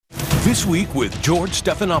This Week with George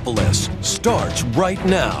Stephanopoulos starts right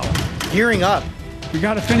now. Gearing up. We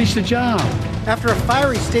got to finish the job. After a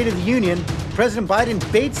fiery State of the Union, President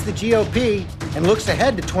Biden baits the GOP and looks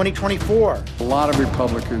ahead to 2024. A lot of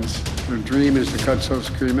Republicans, their dream is to cut Social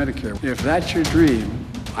Security and Medicare. If that's your dream,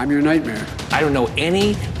 I'm your nightmare. I don't know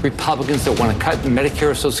any Republicans that want to cut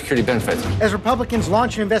Medicare or Social Security benefits. As Republicans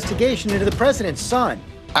launch an investigation into the president's son.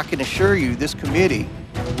 I can assure you this committee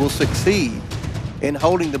will succeed in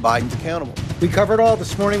holding the Bidens accountable. We covered all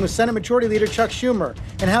this morning with Senate Majority Leader Chuck Schumer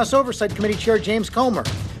and House Oversight Committee Chair James Comer,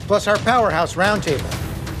 plus our Powerhouse Roundtable.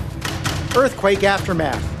 Earthquake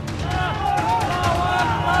aftermath.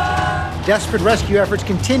 Desperate rescue efforts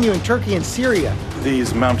continue in Turkey and Syria.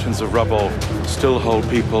 These mountains of rubble still hold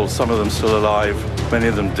people, some of them still alive, many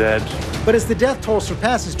of them dead. But as the death toll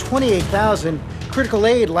surpasses 28,000, critical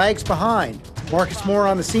aid lags behind. Marcus Moore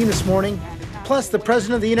on the scene this morning, plus the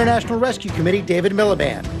president of the International Rescue Committee, David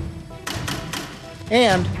Miliband.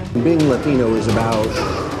 And being Latino is about,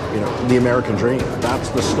 the American dream. That's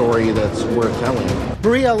the story that's worth telling.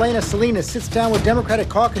 Maria Elena Salinas sits down with Democratic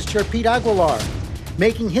Caucus Chair Pete Aguilar,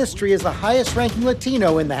 making history as the highest-ranking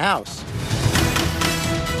Latino in the House.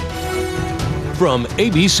 From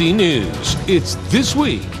ABC News, it's This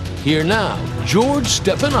Week. Here now, George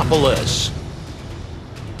Stephanopoulos.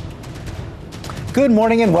 Good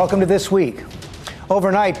morning and welcome to This Week.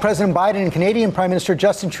 Overnight, President Biden and Canadian Prime Minister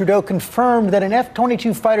Justin Trudeau confirmed that an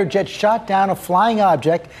F-22 fighter jet shot down a flying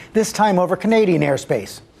object, this time over Canadian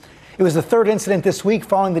airspace. It was the third incident this week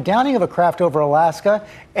following the downing of a craft over Alaska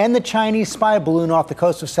and the Chinese spy balloon off the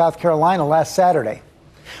coast of South Carolina last Saturday.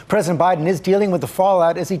 President Biden is dealing with the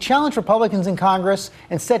fallout as he challenged Republicans in Congress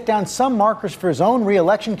and set down some markers for his own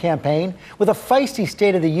re-election campaign with a feisty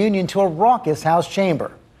State of the Union to a raucous House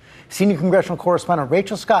chamber. Senior congressional correspondent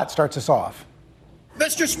Rachel Scott starts us off.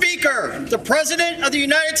 Mr. Speaker, the President of the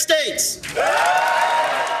United States.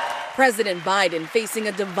 President Biden facing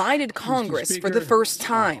a divided Congress for the first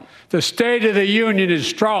time. The State of the Union is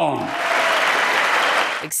strong.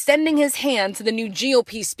 Extending his hand to the new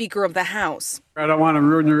GOP Speaker of the House. I don't want to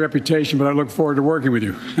ruin your reputation, but I look forward to working with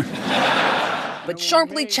you. But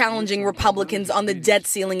sharply challenging Republicans on the debt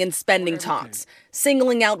ceiling and spending talks,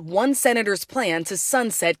 singling out one senator's plan to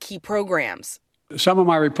sunset key programs. Some of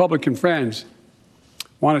my Republican friends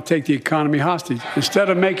want to take the economy hostage. Instead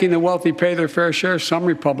of making the wealthy pay their fair share, some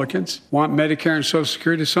Republicans want Medicare and Social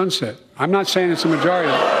Security to sunset. I'm not saying it's a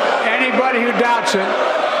majority. Anybody who doubts it,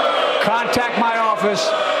 contact my office.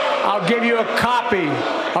 I'll give you a copy.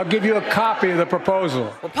 I'll give you a copy of the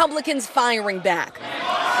proposal. Republicans firing back.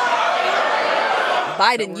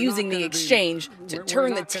 Biden using the exchange to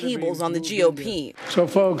turn the tables on the GOP. So,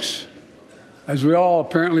 folks, as we all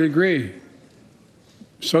apparently agree,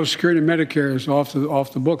 Social Security and Medicare is off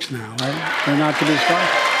the books now, right? They're not to be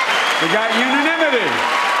stopped. We got unanimity.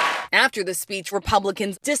 After the speech,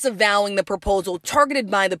 Republicans disavowing the proposal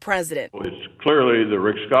targeted by the president. It's clearly the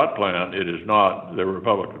Rick Scott plan. It is not the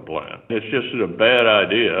Republican plan. It's just a bad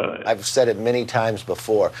idea. I've said it many times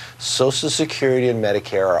before. Social Security and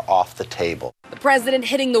Medicare are off the table. The president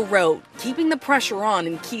hitting the road, keeping the pressure on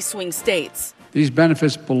in key swing states. These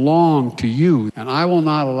benefits belong to you, and I will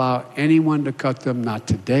not allow anyone to cut them, not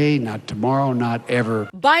today, not tomorrow, not ever.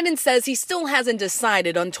 Biden says he still hasn't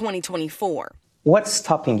decided on 2024. What's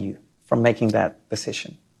stopping you from making that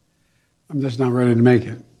decision? I'm just not ready to make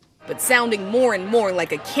it. But sounding more and more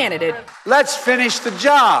like a candidate. Let's finish the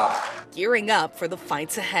job. Gearing up for the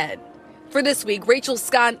fights ahead. For This Week, Rachel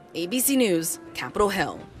Scott, ABC News, Capitol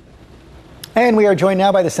Hill. And we are joined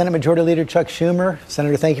now by the Senate Majority Leader Chuck Schumer.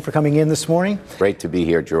 Senator, thank you for coming in this morning. Great to be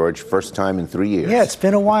here, George. First time in 3 years. Yeah, it's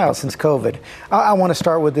been a while since COVID. I want to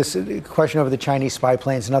start with this question over the Chinese spy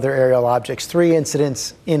planes and other aerial objects. 3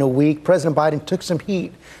 incidents in a week. President Biden took some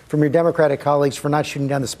heat from your Democratic colleagues for not shooting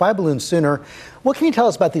down the spy balloon sooner. What can you tell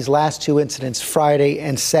us about these last 2 incidents, Friday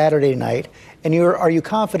and Saturday night? And are you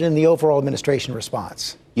confident in the overall administration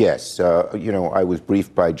response? Yes. I was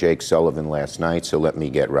briefed by Jake Sullivan last night, so let me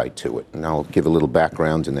get right to it. And I'll give a little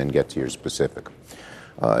background and then get to your specific.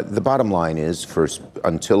 The bottom line is,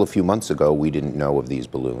 until a few months ago, we didn't know of these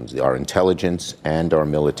balloons. Our intelligence and our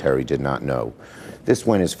military did not know. This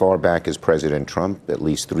went as far back as President Trump, at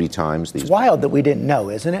least 3 times. It's wild that we didn't know,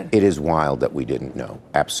 isn't it? It is wild that we didn't know,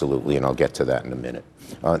 absolutely, and I'll get to that in a minute.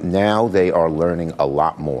 Now they are learning a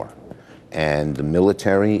lot more. And the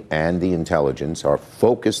military and the intelligence are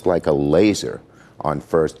focused like a laser on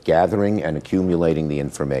first gathering and accumulating the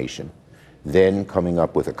information, then coming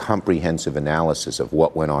up with a comprehensive analysis of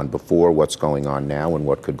what went on before, what's going on now, and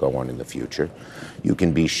what could go on in the future. You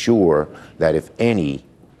can be sure that if any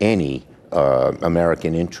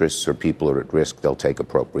American interests or people are at risk, they'll take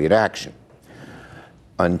appropriate action.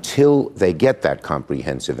 Until they get that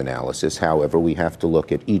comprehensive analysis, however, we have to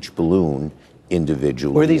look at each balloon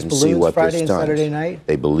individually. Were these and see balloons what Friday this and does. Saturday night?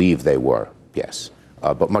 They believe they were, yes,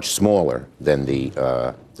 but much smaller than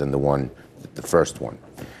the first one.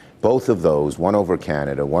 Both of those, one over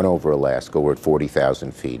Canada, one over Alaska, were at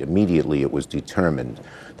 40,000 feet. Immediately, it was determined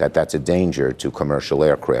that that's a danger to commercial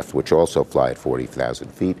aircraft, which also fly at 40,000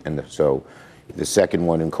 feet. And so the second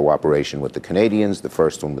one, in cooperation with the Canadians, the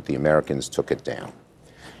first one with the Americans, took it down.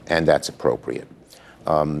 And that's appropriate.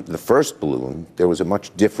 The first balloon, there was a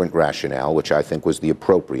much different rationale, which I think was the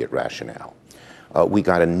appropriate rationale. We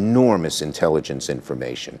got enormous intelligence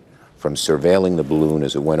information from surveilling the balloon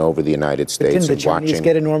as it went over the United States Didn't the and Chinese watching.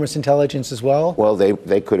 get enormous intelligence as well? Well,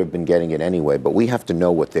 they could have been getting it anyway, but we have to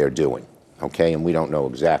know what they're doing, okay? And we don't know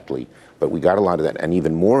exactly, but we got a lot of that. And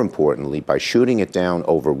even more importantly, by shooting it down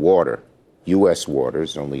over water, U.S.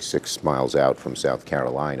 waters, only 6 miles out from South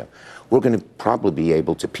Carolina, we're going to probably be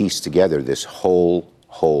able to piece together this whole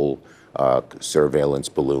surveillance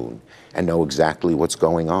balloon and know exactly what's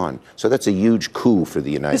going on. So that's a huge coup for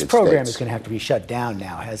the United States. This program is going to have to be shut down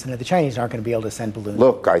now, hasn't it? The Chinese aren't going to be able to send balloons.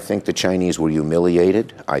 Look, I think the Chinese were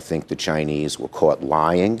humiliated. I think the Chinese were caught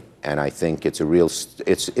lying, and I think it's a real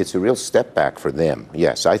step back for them.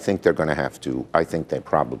 Yes, I think they're going to have to. I think they're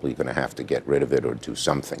probably going to have to get rid of it or do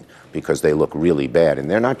something because they look really bad.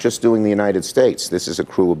 And they're not just doing the United States. This is a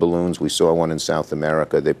crew of balloons. We saw one in South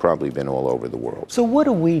America. They've probably been all over the world. So what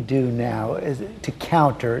do we do now to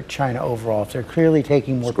counter China overall if they're clearly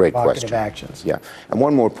taking more provocative actions? Yeah, and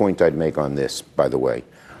one more point I'd make on this, by the way.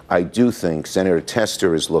 I do think Senator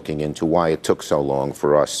Tester is looking into why it took so long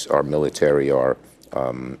for us, our military, our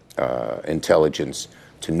intelligence,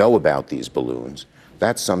 to know about these balloons.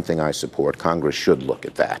 That's something I support. Congress should look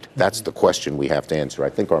at that. That's the question we have to answer. I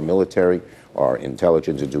think our military, our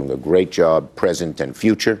intelligence are doing a great job, present and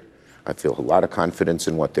future. I feel a lot of confidence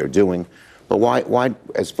in what they're doing. But why,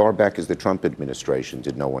 as far back as the Trump administration,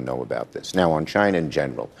 did no one know about this? Now, on China in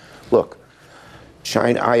general, look,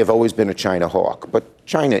 China, I have always been a China hawk, but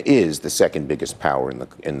China is the second biggest power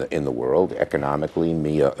in the world, economically,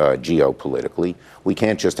 geopolitically. We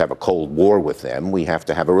can't just have a Cold War with them. We have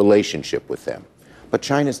to have a relationship with them. But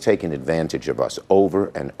China's taken advantage of us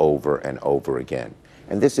over and over and over again.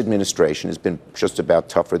 And this administration has been just about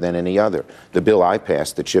tougher than any other. The bill I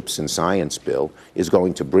passed, the Chips and Science bill, is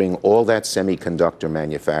going to bring all that semiconductor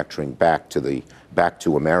manufacturing back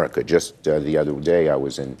to America. Just the other day, I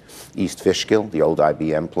was in East Fishkill, the old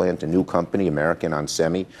IBM plant. A new company, American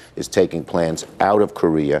Onsemi, is taking plants out of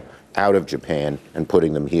Korea, out of Japan, and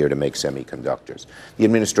putting them here to make semiconductors. The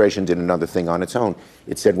administration did another thing on its own.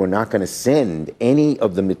 It said we're not going to send any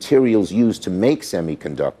of the materials used to make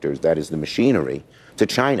semiconductors, that is the machinery, to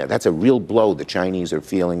China. That's a real blow. The Chinese are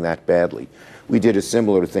feeling that badly. We did a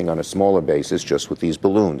similar thing on a smaller basis just with these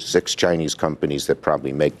balloons. 6 Chinese companies that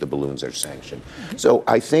probably make the balloons are sanctioned. So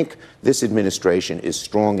I think this administration is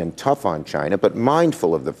strong and tough on China, but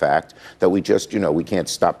mindful of the fact that we just, we can't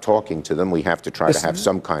stop talking to them. We have to try to have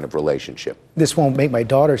some kind of relationship. This won't make my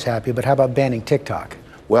daughters happy, but how about banning TikTok?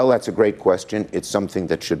 Well, that's a great question. It's something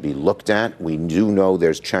that should be looked at. We do know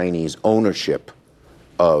there's Chinese ownership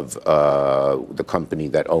of the company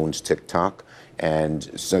that owns TikTok.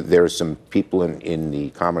 And so there are some people in the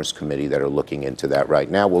Commerce Committee that are looking into that right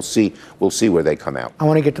now. We'll see where they come out. I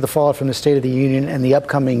want to get to the fallout from the State of the Union and the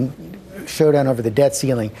upcoming showdown over the debt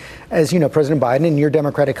ceiling. As you know, President Biden and your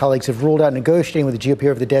Democratic colleagues have ruled out negotiating with the GOP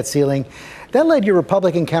over the debt ceiling. That led your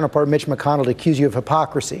Republican counterpart, Mitch McConnell, to accuse you of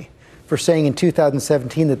hypocrisy for saying in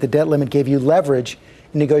 2017 that the debt limit gave you leverage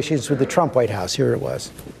in negotiations with the Trump White House. Here it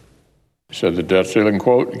was. He said the debt ceiling,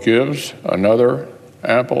 quote, gives another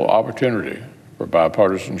ample opportunity for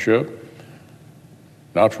bipartisanship,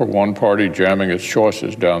 not for one party jamming its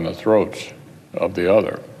choices down the throats of the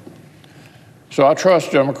other. So I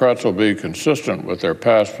trust Democrats will be consistent with their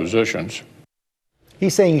past positions.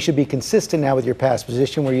 He's saying you should be consistent now with your past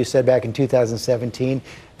position where you said back in 2017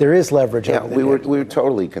 there is leverage. Yeah, we were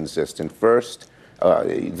totally consistent. First,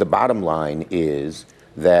 the bottom line is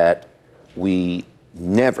that we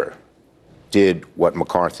never did what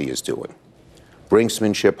McCarthy is doing.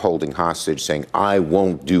 Brinksmanship, holding hostage, saying, I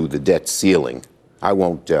won't do the debt ceiling. I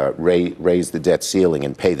won't raise the debt ceiling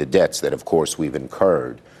and pay the debts that, of course, we've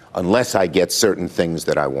incurred unless I get certain things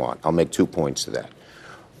that I want. I'll make 2 points to that.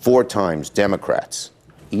 4 times Democrats,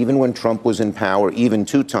 even when Trump was in power, even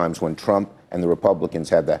 2 times when Trump and the Republicans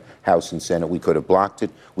had the House and Senate, we could have blocked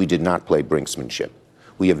it. We did not play brinksmanship.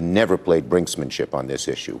 We have never played brinksmanship on this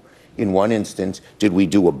issue. In one instance, did we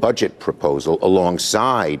do a budget proposal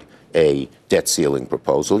alongside a debt ceiling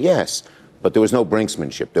proposal? Yes. But there was no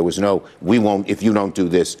brinksmanship. There was no, we won't, if you don't do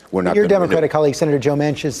this, we're not Your going to Democratic colleague, Senator Joe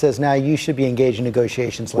Manchin, says now you should be engaged in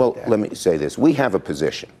negotiations like that. Well, let me say this. We have a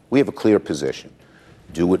position. We have a clear position.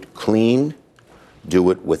 Do it clean. Do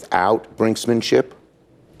it without brinksmanship.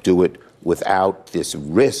 Do it without this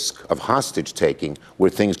risk of hostage taking where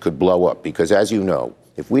things could blow up. Because as you know,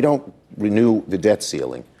 if we don't renew the debt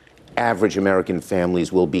ceiling, average American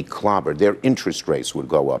families will be clobbered. Their interest rates would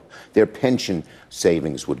go up. Their pension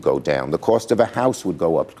savings would go down. The cost of a house would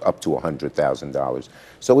go up to $100,000.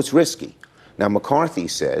 So it's risky. Now, McCarthy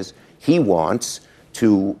says he wants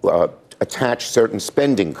to attach certain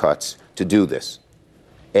spending cuts to do this.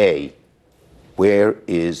 Where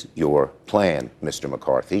is your plan, Mr.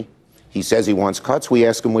 McCarthy? He says he wants cuts. We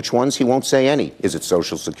ask him which ones. He won't say any. Is it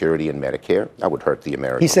Social Security and Medicare? That would hurt the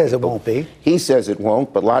American people. He says it won't be. He says it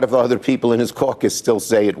won't, but a lot of other people in his caucus still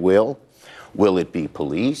say it will. Will it be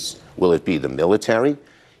police? Will it be the military?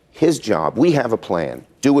 His job, we have a plan.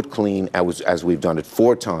 Do it clean, as we've done it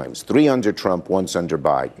 4 times, 3 under Trump, once under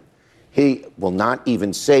Biden. He will not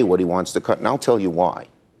even say what he wants to cut, and I'll tell you why.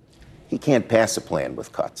 He can't pass a plan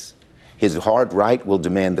with cuts. His hard right will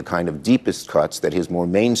demand the kind of deepest cuts that his more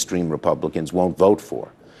mainstream Republicans won't vote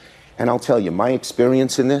for. And I'll tell you, my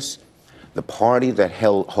experience in this, the party that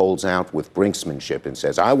holds out with brinksmanship and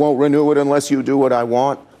says, I won't renew it unless you do what I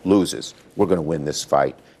want, loses. We're going to win this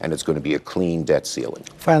fight, and it's going to be a clean debt ceiling.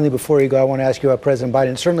 Finally, before you go, I want to ask you about President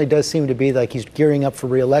Biden. It certainly does seem to be like he's gearing up for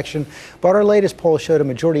re-election, but our latest poll showed a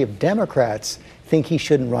majority of Democrats think he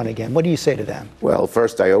shouldn't run again. What do you say to them? Well,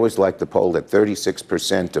 first, I always liked the poll that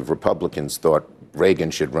 36% of Republicans thought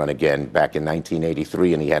Reagan should run again back in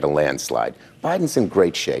 1983, and he had a landslide. Biden's in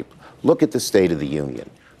great shape. Look at the State of the Union.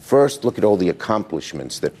 First, look at all the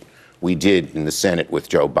accomplishments that we did in the Senate with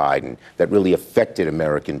Joe Biden that really affected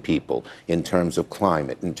American people in terms of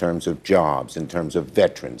climate, in terms of jobs, in terms of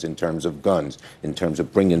veterans, in terms of guns, in terms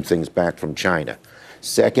of bringing things back from China.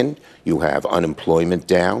 Second, you have unemployment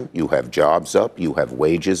down, you have jobs up, you have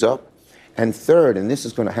wages up. And third, and this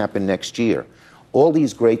is going to happen next year, all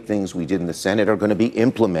these great things we did in the Senate are going to be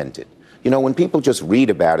implemented. You know, when people just read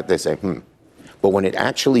about it, they say, But when it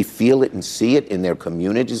actually feel it and see it in their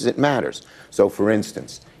communities, it matters. So, for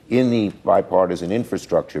instance, in the bipartisan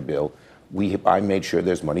infrastructure bill, I made sure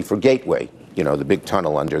there's money for Gateway, you know, the big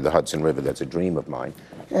tunnel under the Hudson River. That's a dream of mine.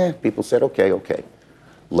 People said, okay.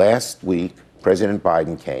 Last week, President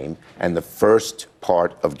Biden came, and the first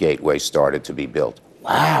part of Gateway started to be built.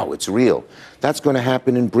 Wow, it's real. That's going to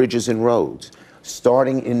happen in bridges and roads.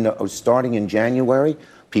 Starting in January,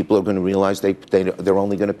 people are going to realize they're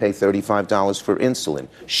only going to pay $35 for insulin.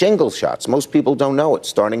 Shingle shots, most people don't know it,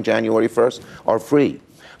 starting January 1st, are free.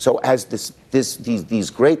 So as these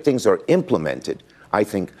great things are implemented, I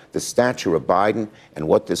think the stature of Biden and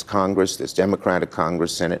what this Congress, this Democratic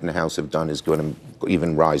Congress, Senate and House have done is going to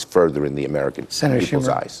even rise further in the American people's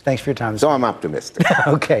eyes. Thanks for your time. So I'm optimistic.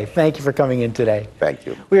 Okay, thank you for coming in today. Thank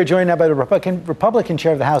you. We are joined now by the Republican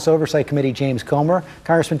chair of the House Oversight Committee, James Comer.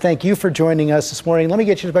 Congressman, thank you for joining us this morning. Let me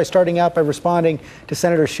get you by starting out by responding to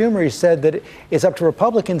Senator Schumer. He said that it's up to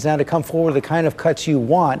Republicans now to come forward with the kind of cuts you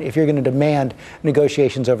want if you're going to demand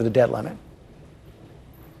negotiations over the debt limit.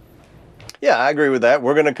 Yeah, I agree with that.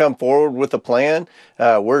 We're going to come forward with a plan.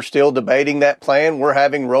 We're still debating that plan. We're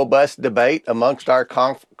having robust debate amongst our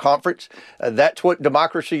conference. That's what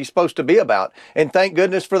democracy is supposed to be about. And thank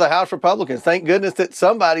goodness for the House Republicans. Thank goodness that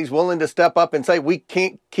somebody's willing to step up and say we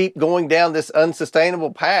can't keep going down this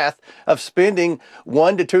unsustainable path of spending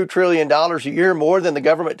 $1 to $2 trillion a year more than the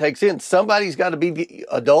government takes in. Somebody's got to be the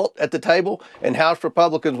adult at the table, and House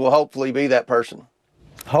Republicans will hopefully be that person.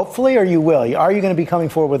 Hopefully, or you will? Are you going to be coming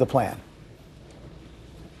forward with a plan?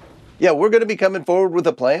 Yeah, we're going to be coming forward with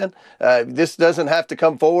a plan. This doesn't have to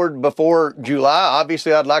come forward before July.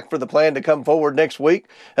 Obviously, I'd like for the plan to come forward next week.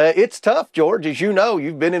 It's tough, George. As you know,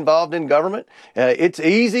 you've been involved in government. It's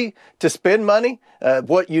easy to spend money.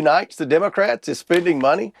 What unites the Democrats is spending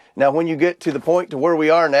money. Now, when you get to the point to where we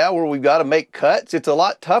are now, where we've got to make cuts, it's a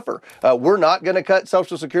lot tougher. We're not going to cut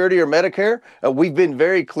Social Security or Medicare. We've been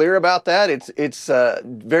very clear about that. It's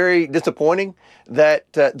very disappointing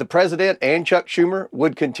that the president and Chuck Schumer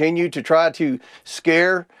would continue to try to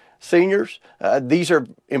scare seniors. These are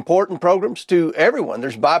important programs to everyone.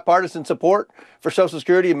 There's bipartisan support for Social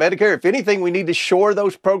Security and Medicare. If anything, we need to shore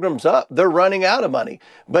those programs up. They're running out of money.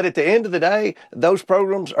 But at the end of the day, those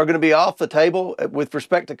programs are going to be off the table with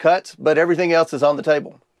respect to cuts, but everything else is on the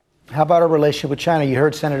table. How about our relationship with China? You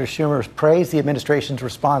heard Senator Schumer praise the administration's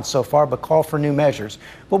response so far, but call for new measures.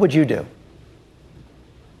 What would you do?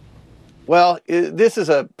 Well, this is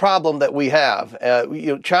a problem that we have.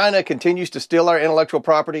 China continues to steal our intellectual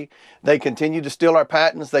property. They continue to steal our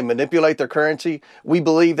patents. They manipulate their currency. We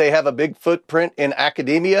believe they have a big footprint in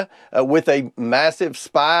academia with a massive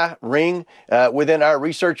spy ring within our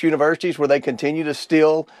research universities where they continue to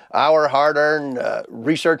steal our hard-earned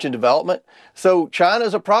research and development. So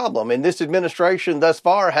China's a problem, and this administration thus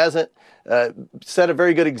far hasn't set a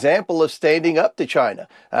very good example of standing up to China.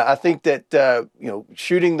 I think that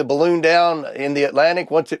shooting the balloon down in the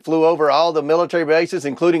Atlantic once it flew over all the military bases,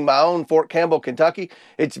 including my own Fort Campbell, Kentucky,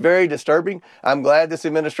 it's very disturbing. I'm glad this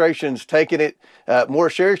administration's taken it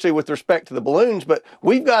more seriously with respect to the balloons, but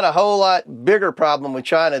we've got a whole lot bigger problem with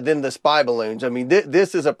China than the spy balloons. I mean,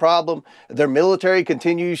 this is a problem. Their military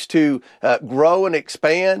continues to grow and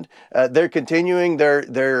expand. They're continuing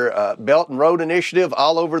their Belt and Road Initiative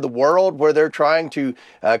all over the world, where they're trying to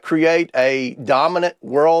create a dominant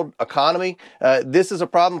world economy. This is a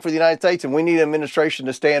problem for the United States, and we need an administration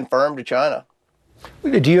to stand firm to China.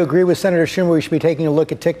 Do you agree with Senator Schumer we should be taking a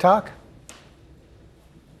look at TikTok?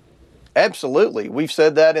 Absolutely. We've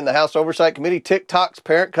said that in the House Oversight Committee. TikTok's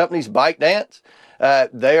parent company is ByteDance.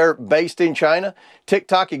 They are based in China.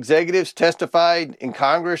 TikTok executives testified in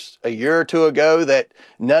Congress a year or two ago that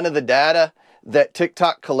none of the data that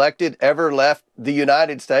TikTok collected ever left the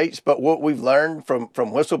United States. But what we've learned from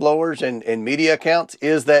whistleblowers and media accounts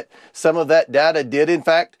is that some of that data did, in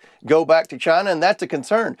fact, go back to China, and that's a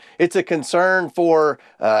concern. It's a concern for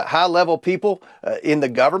high-level people in the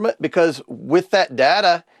government, because with that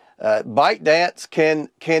data, ByteDance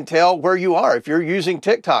can tell where you are. If you're using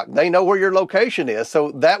TikTok, they know where your location is.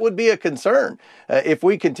 So that would be a concern. If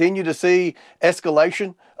we continue to see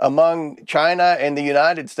escalation among China and the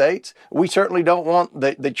United States, we certainly don't want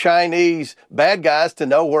the Chinese bad guys to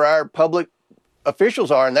know where our public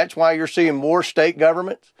officials are. And that's why you're seeing more state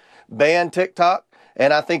governments ban TikTok.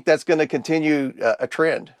 And I think that's going to continue a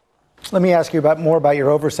trend. Let me ask you more about your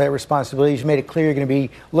oversight responsibilities. You made it clear you're going to be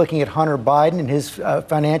looking at Hunter Biden and his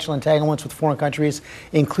financial entanglements with foreign countries,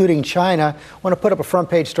 including China. I want to put up a front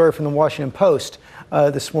page story from the Washington Post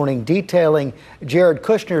this morning detailing Jared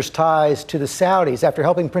Kushner's ties to the Saudis. After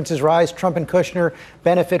helping princes rise, Trump and Kushner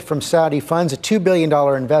benefit from Saudi funds, a $2 billion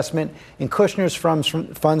investment in Kushner's funds from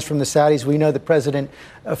the Saudis. We know that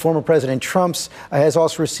former President Trump has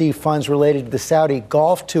also received funds related to the Saudi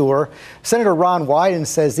golf tour. Senator Ron Wyden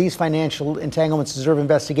says these financial entanglements deserve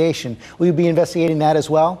investigation. Will you be investigating that as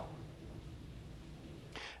well?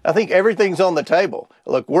 I think everything's on the table.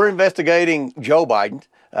 Look, we're investigating Joe Biden.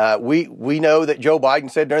 We know that Joe Biden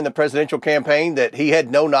said during the presidential campaign that he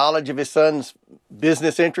had no knowledge of his son's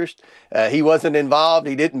business interest. He wasn't involved.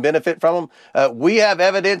 He didn't benefit from them. We have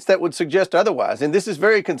evidence that would suggest otherwise. And this is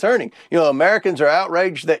very concerning. Americans are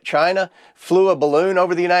outraged that China flew a balloon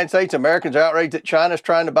over the United States. Americans are outraged that China's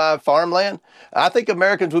trying to buy farmland. I think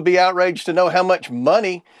Americans would be outraged to know how much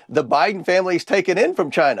money the Biden family's taken in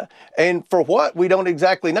from China. And for what, we don't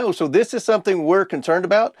exactly know. So this is something we're concerned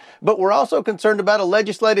about, but we're also concerned about a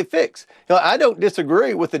legislative fix. I don't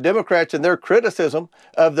disagree with the Democrats and their criticism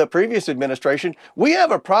of the previous administration. We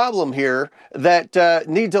have a problem here that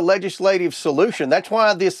needs a legislative solution. That's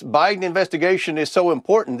why this Biden investigation is so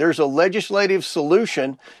important. There's a legislative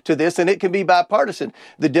solution to this, and it can be bipartisan.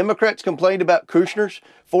 The Democrats complained about Kushner's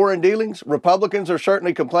foreign dealings. Republicans are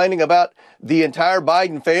certainly complaining about the entire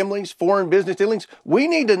Biden family's foreign business dealings. We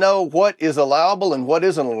need to know what is allowable and what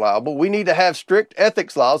isn't allowable. We need to have strict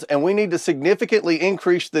ethics laws, and we need to significantly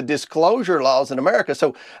increase the disclosure laws in America.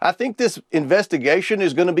 So I think this investigation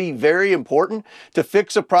is going to be very important to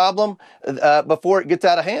fix a problem before it gets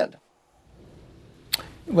out of hand.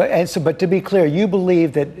 But to be clear, you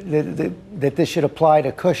believe that this should apply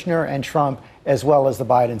to Kushner and Trump as well as the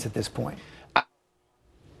Bidens at this point?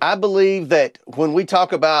 I believe that when we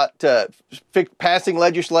talk about passing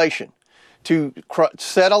legislation to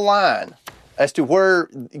set a line as to where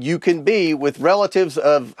you can be with relatives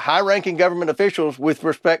of high-ranking government officials with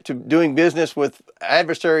respect to doing business with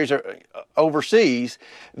adversaries overseas,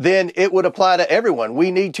 then it would apply to everyone. We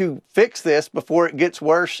need to fix this before it gets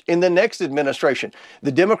worse in the next administration.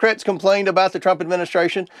 The Democrats complained about the Trump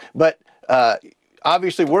administration, but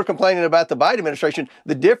obviously, we're complaining about the Biden administration.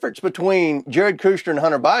 The difference between Jared Kushner and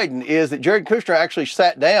Hunter Biden is that Jared Kushner actually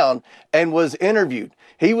sat down and was interviewed.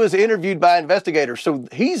 He was interviewed by investigators. So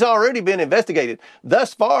he's already been investigated.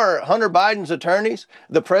 Thus far, Hunter Biden's attorneys,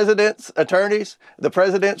 the president's attorneys, the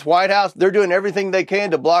president's White House, they're doing everything they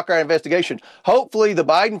can to block our investigation. Hopefully, the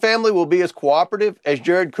Biden family will be as cooperative as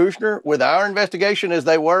Jared Kushner with our investigation as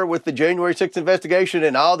they were with the January 6th investigation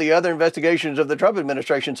and all the other investigations of the Trump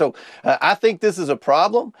administration. So I think this is a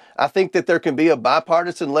problem. I think that there can be a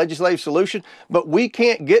bipartisan legislative solution, but we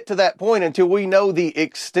can't get to that point until we know the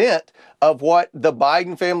extent of what the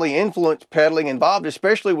Biden family influence peddling involved,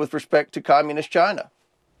 especially with respect to communist China.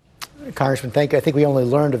 Congressman, thank you. I think we only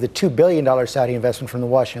learned of the $2 billion Saudi investment from the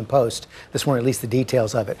Washington Post this morning, at least the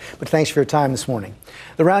details of it. But thanks for your time this morning.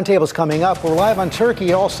 The roundtable's coming up. We're live on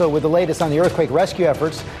Turkey also with the latest on the earthquake rescue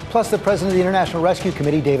efforts, plus the president of the International Rescue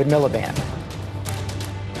Committee, David Miliband.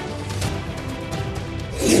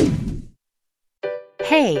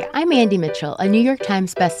 Hey, I'm Andy Mitchell, a New York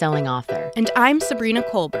Times bestselling author. And I'm Sabrina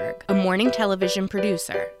Kohlberg, a morning television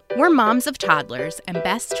producer. We're moms of toddlers and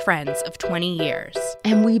best friends of 20 years.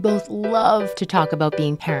 And we both love to talk about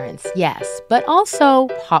being parents, yes, but also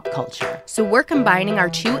pop culture. So we're combining our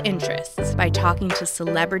two interests by talking to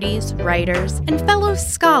celebrities, writers, and fellow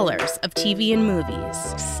scholars of TV and movies.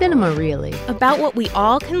 Cinema, really. About what we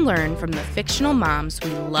all can learn from the fictional moms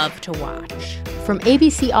we love to watch. From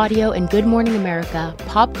ABC Audio and Good Morning America,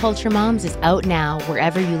 Pop Culture Moms is out now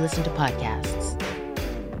wherever you listen to podcasts.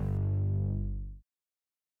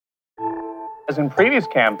 As in previous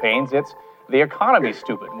campaigns, it's the economy,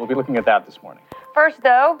 stupid. We'll be looking at that this morning. First,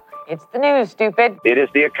 though, it's the news, stupid. It is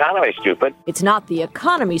the economy, stupid. It's not the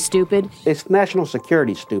economy, stupid. It's national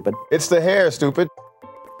security, stupid. It's the hair, stupid.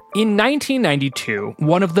 In 1992,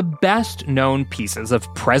 one of the best-known pieces of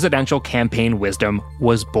presidential campaign wisdom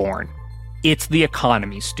was born. It's the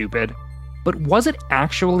economy, stupid. But was it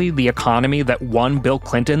actually the economy that won Bill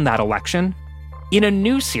Clinton that election? In a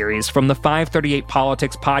new series from the 538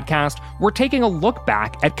 Politics podcast, we're taking a look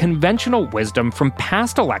back at conventional wisdom from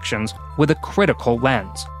past elections with a critical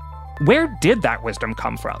lens. Where did that wisdom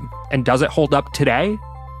come from? And does it hold up today?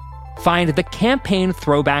 Find the Campaign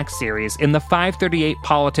Throwback series in the 538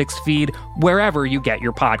 Politics feed wherever you get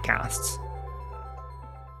your podcasts.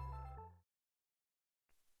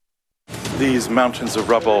 These mountains of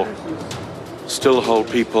rubble still hold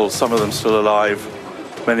people, some of them still alive,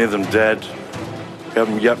 many of them dead. We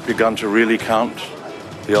haven't yet begun to really count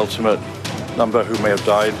the ultimate number who may have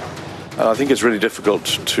died. And I think it's really difficult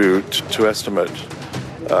to estimate,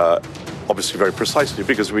 obviously very precisely,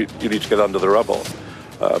 because you need to get under the rubble.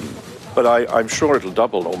 But I'm sure it'll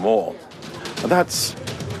double or more. And that's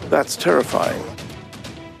terrifying.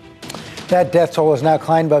 That death toll has now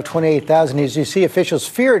climbed above 28,000. As you see, officials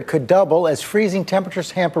fear it could double as freezing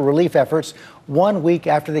temperatures hamper relief efforts 1 week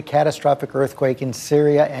after the catastrophic earthquake in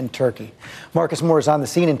Syria and Turkey. Marcus Moore is on the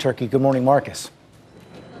scene in Turkey. Good morning, Marcus.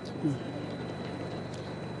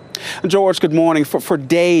 George, good morning. For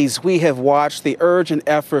days, we have watched the urgent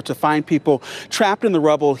effort to find people trapped in the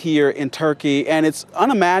rubble here in Turkey, and it's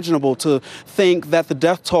unimaginable to think that the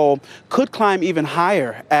death toll could climb even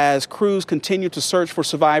higher as crews continue to search for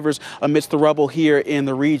survivors amidst the rubble here in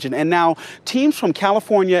the region. And now teams from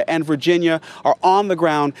California and Virginia are on the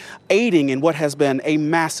ground aiding in what has been a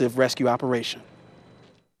massive rescue operation.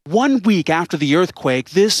 1 week after the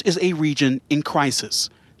earthquake, this is a region in crisis.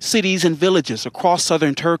 Cities and villages across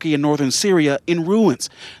southern Turkey and northern Syria in ruins.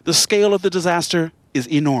 The scale of the disaster is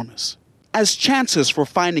enormous. As chances for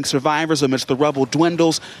finding survivors amidst the rubble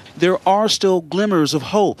dwindles, there are still glimmers of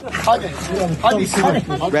hope.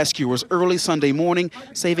 Rescuers early Sunday morning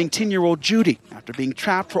saving 10-year-old Judy after being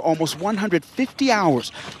trapped for almost 150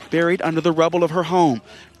 hours, buried under the rubble of her home.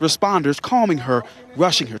 Responders calming her,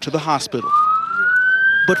 rushing her to the hospital.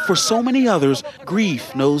 But for so many others,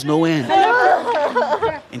 grief knows no end.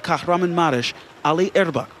 In Kahramanmaraş, Ali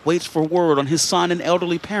Erbak waits for word on his son and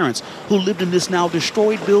elderly parents who lived in this now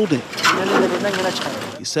destroyed building.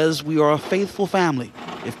 He says, "We are a faithful family.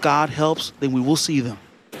 If God helps, then we will see them."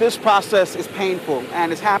 This process is painful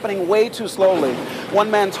and it's happening way too slowly. One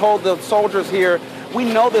man told the soldiers here, "We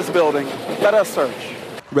know this building. Let us search."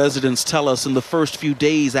 Residents tell us in the first few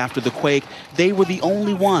days after the quake, they were the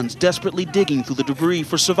only ones desperately digging through the debris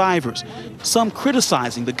for survivors, some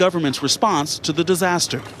criticizing the government's response to the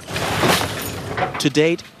disaster. To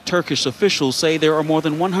date, Turkish officials say there are more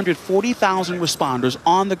than 140,000 responders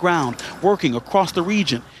on the ground working across the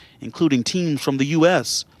region, including teams from the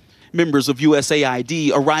U.S. Members of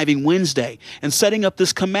USAID arriving Wednesday and setting up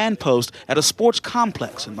this command post at a sports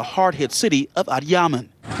complex in the hard-hit city of Adıyaman.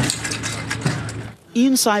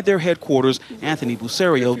 Inside their headquarters, Anthony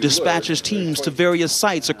Bucerio dispatches teams to various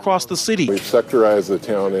sites across the city. We've sectorized the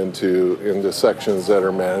town into sections that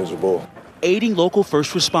are manageable. aiding local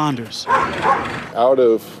first responders. Out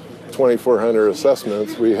of 2,400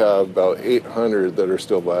 assessments, we have about 800 that are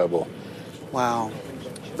still viable. Wow.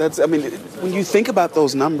 When you think about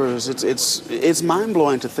those numbers, it's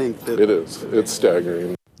mind-blowing to think that... It is. It's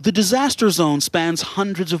staggering. The disaster zone spans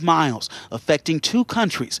hundreds of miles, affecting 2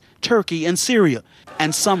 countries, Turkey and Syria,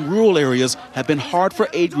 and some rural areas have been hard for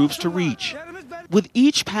aid groups to reach. With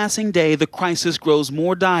each passing day, the crisis grows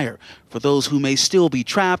more dire for those who may still be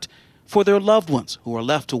trapped, for their loved ones who are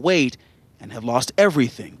left to wait and have lost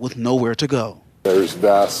everything with nowhere to go. There's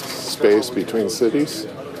vast space between cities,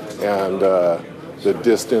 and the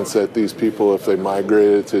distance that these people, if they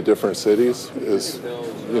migrated to different cities, is,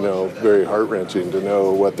 very heart-wrenching to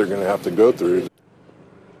know what they're going to have to go through.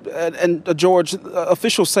 And George,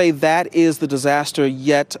 officials say that is the disaster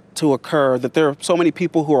yet to occur, that there are so many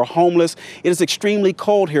people who are homeless. It is extremely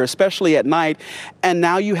cold here, especially at night. And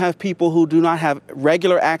now you have people who do not have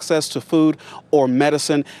regular access to food or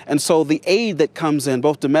medicine. And so the aid that comes in,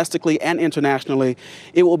 both domestically and internationally,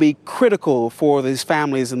 it will be critical for these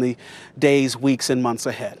families in the days, weeks, and months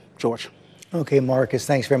ahead. George. Okay, Marcus,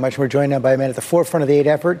 thanks very much. We're joined now by a man at the forefront of the aid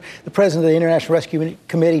effort, the president of the International Rescue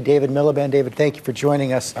Committee, David Miliband. David, thank you for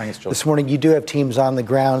joining us this morning. You do have teams on the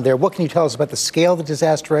ground there. What can you tell us about the scale of the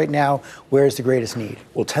disaster right now? Where is the greatest need?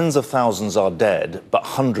 Well, tens of thousands are dead, but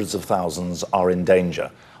hundreds of thousands are in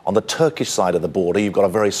danger. On the Turkish side of the border, you've got a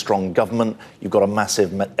very strong government. You've got a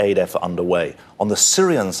massive aid effort underway. On the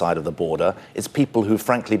Syrian side of the border, it's people who've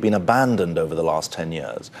frankly been abandoned over the last 10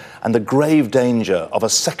 years. And the grave danger of a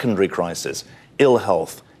secondary crisis, ill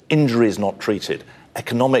health, injuries not treated,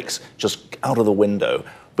 economics just out of the window,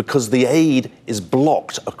 because the aid is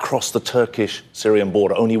blocked across the Turkish-Syrian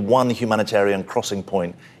border. Only one humanitarian crossing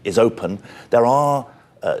point is open.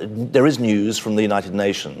 There is news from the United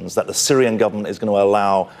Nations that the Syrian government is going to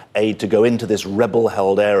allow aid to go into this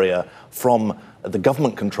rebel-held area from the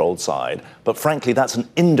government-controlled side. But frankly, that's an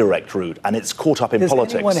indirect route, and it's caught up in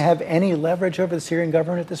politics. Does anyone have any leverage over the Syrian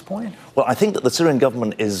government at this point? Well, I think that the Syrian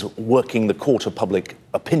government is working the court of public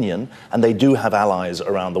opinion, and they do have allies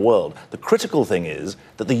around the world. The critical thing is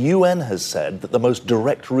that the UN has said that the most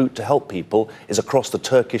direct route to help people is across the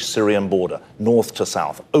Turkish-Syrian border, north to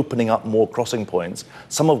south, opening up more crossing points,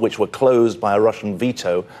 some of which were closed by a Russian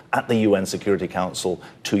veto at the UN Security Council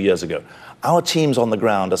 2 years ago. Our teams on the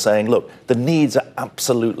ground are saying, look, the needs are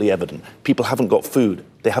absolutely evident. People haven't got food.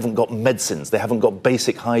 They haven't got medicines. They haven't got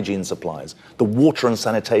basic hygiene supplies. The water and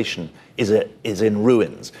sanitation is in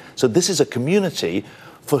ruins. So this is a community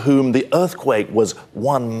for whom the earthquake was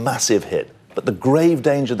one massive hit. But the grave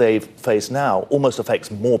danger they face now almost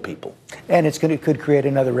affects more people. And it could create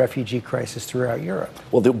another refugee crisis throughout Europe.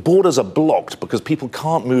 Well, the borders are blocked because people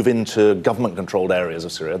can't move into government-controlled areas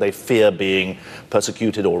of Syria. They fear being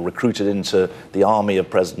persecuted or recruited into the army of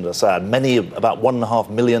President Assad. About 1.5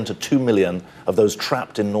 million to 2 million of those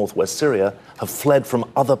trapped in northwest Syria have fled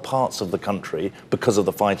from other parts of the country because of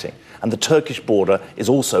the fighting. And the Turkish border is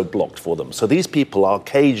also blocked for them. So these people are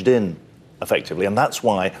caged in effectively, and that's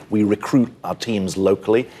why we recruit our teams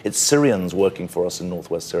locally. It's Syrians working for us in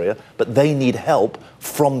northwest Syria, but they need help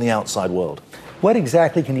from the outside world. What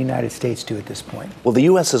exactly can the United States do at this point? Well, the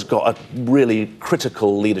US has got a really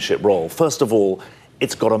critical leadership role. First of all,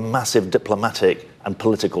 it's got a massive diplomatic and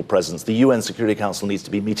political presence. The UN Security Council needs to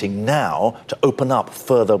be meeting now to open up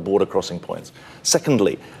further border crossing points.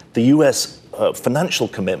 Secondly, the US financial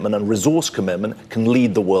commitment and resource commitment can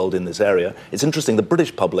lead the world in this area. It's interesting, the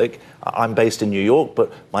British public, I'm based in New York,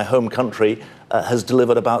 but my home country has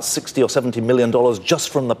delivered about $60 or $70 million just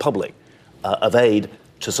from the public of aid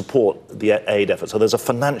to support the aid effort. So there's a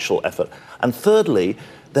financial effort. And thirdly,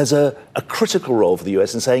 there's a critical role for the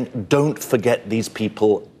US in saying, don't forget these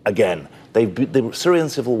people again. The Syrian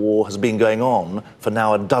civil war has been going on for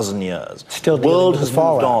now 12 years. Still the world has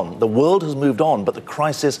moved on. The world has moved on, but the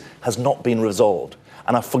crisis has not been resolved.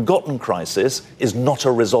 And a forgotten crisis is not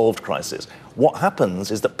a resolved crisis. What happens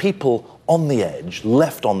is that people on the edge,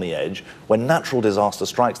 left on the edge, when natural disaster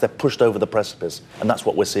strikes, they're pushed over the precipice. And that's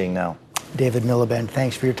what we're seeing now. David Miliband,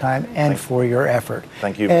 thanks for your time and for your effort.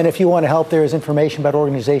 Thank you. And if you want to help, there is information about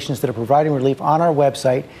organizations that are providing relief on our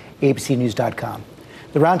website, abcnews.com.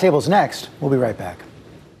 The Roundtable's next. We'll be right back.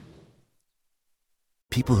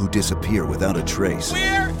 People who disappear without a trace.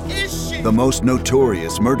 Where is she? The most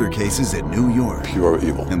notorious murder cases in New York. Pure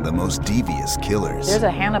evil. And the most devious killers. There's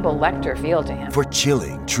a Hannibal Lecter feel to him. For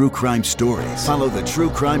chilling true crime stories, follow the True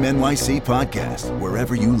Crime NYC podcast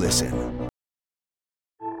wherever you listen.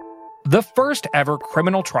 The first ever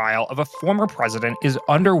criminal trial of a former president is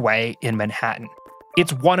underway in Manhattan.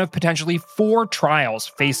 It's one of potentially 4 trials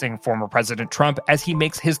facing former President Trump as he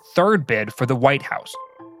makes his third bid for the White House.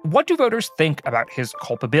 What do voters think about his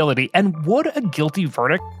culpability, and would a guilty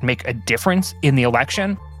verdict make a difference in the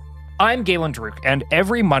election? I'm Galen Druk, and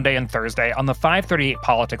every Monday and Thursday on the 538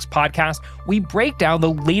 Politics podcast, we break down the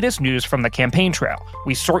latest news from the campaign trail.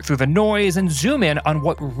 We sort through the noise and zoom in on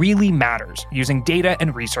what really matters, using data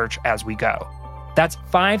and research as we go. That's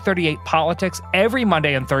 538 Politics every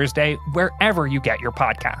Monday and Thursday, wherever you get your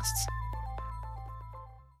podcasts.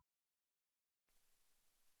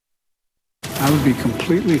 I would be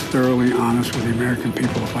completely, thoroughly honest with the American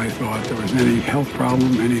people if I thought there was any health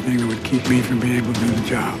problem, anything that would keep me from being able to do the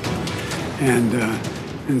job.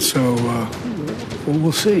 And so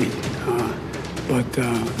we'll see.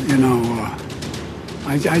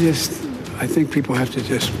 I think people have to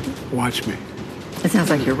just watch me. It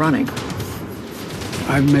sounds like you're running.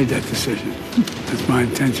 I've made that decision. That's my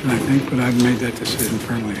intention, I think, but I've made that decision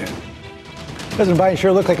firmly yet. President Biden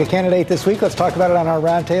sure looked like a candidate this week. Let's talk about it on our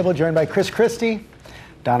roundtable, joined by Chris Christie,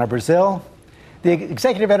 Donna Brazile, the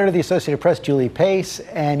executive editor of the Associated Press, Julie Pace,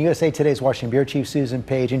 and USA Today's Washington Bureau Chief, Susan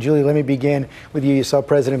Page. And Julie, let me begin with you. You saw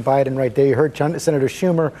President Biden right there. You heard Senator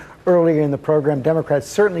Schumer earlier in the program. Democrats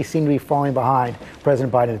certainly seem to be falling behind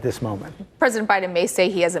President Biden at this moment. President Biden may say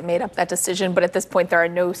he hasn't made up that decision, but at this point, there are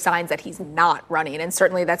no signs that he's not running. And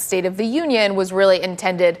certainly that State of the Union was really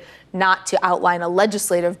intended not to outline a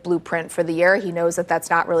legislative blueprint for the year. He knows that that's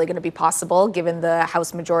not really going to be possible, given the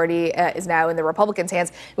House majority is now in the Republicans' hands.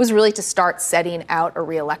 It was really to start setting out a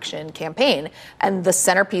re-election campaign. And the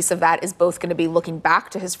centerpiece of that is both going to be looking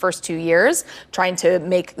back to his first 2 years, trying to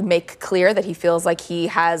make clear that he feels like he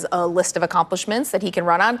has a list of accomplishments that he can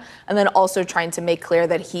run on, and then also trying to make clear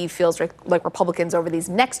that he feels like Republicans over these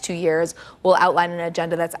next 2 years will outline an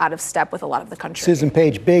agenda that's out of step with a lot of the country. Susan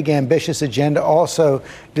Page, big, ambitious agenda, also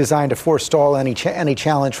designed to forestall any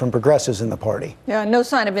challenge from progressives in the party. Yeah, no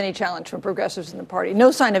sign of any challenge from progressives in the party.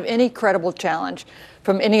 No sign of any credible challenge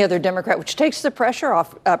from any other Democrat, which takes the pressure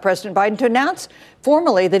off President Biden to announce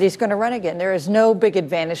formally that he's going to run again. There is no big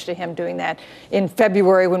advantage to him doing that in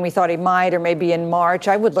February when we thought he might, or maybe in March.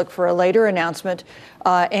 I would look for a later announcement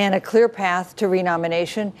and a clear path to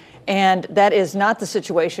renomination. And that is not the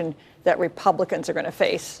situation that Republicans are going to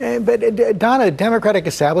face. But Donna, Democratic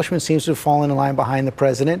establishment seems to have fallen in line behind the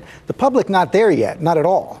president. The public not there yet, not at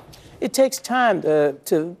all. It takes time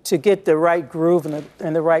to get the right groove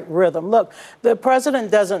and the right rhythm. Look, the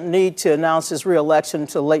president doesn't need to announce his reelection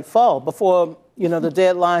until late fall, before the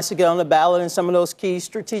deadlines to get on the ballot in some of those key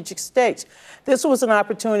strategic states. This was an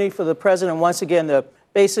opportunity for the president once again to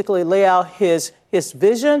basically lay out his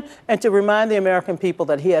vision and to remind the American people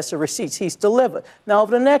that he has the receipts. He's delivered. Now,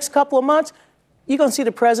 over the next couple of months, you're going to see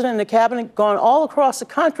the president and the cabinet going all across the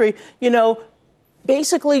country,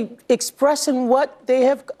 basically expressing what they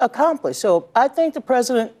have accomplished. So I think the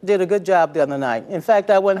president did a good job the other night. In fact,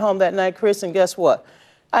 I went home that night, Chris, and guess what?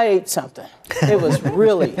 I ate something. It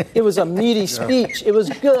was a meaty speech. It was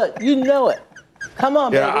good. You know it. Come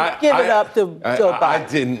on, baby. Give it up to Joe Biden. I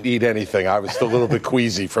didn't eat anything. I was still a little bit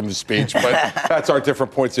queasy from the speech, but that's our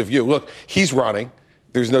different points of view. Look, he's running.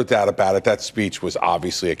 There's no doubt about it. That speech was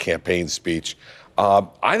obviously a campaign speech.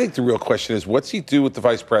 I think the real question is, what's he do with the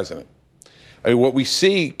vice president? I mean, what we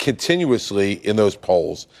see continuously in those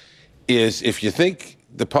polls is if you think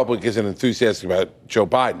the public isn't enthusiastic about Joe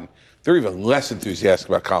Biden, they're even less enthusiastic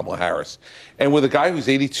about Kamala Harris. And with a guy who's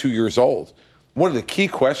 82 years old, one of the key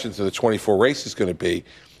questions of the 24 race is going to be,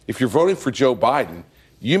 if you're voting for Joe Biden,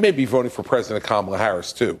 you may be voting for President Kamala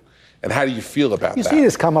Harris, too. And how do you feel about that? You see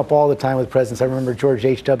this come up all the time with presidents. I remember George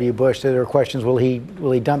H.W. Bush. There were questions, will he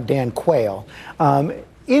dump Dan Quayle?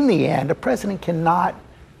 In the end, a president cannot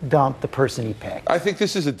dump the person he picked. I think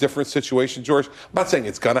this is a different situation, George. I'm not saying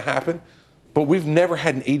it's going to happen, but we've never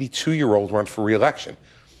had an 82-year-old run for re-election.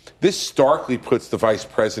 This starkly puts the vice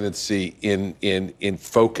presidency in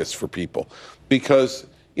focus for people because,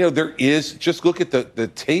 there is, just look at the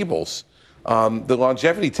tables, the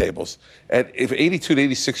longevity tables. If 82 to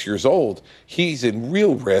 86 years old, he's in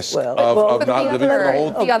real risk of not living for the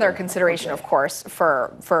whole. The other consideration, of course,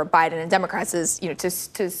 for Biden and Democrats is,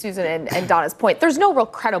 to Susan and Donna's point, there's no real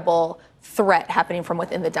credible threat happening from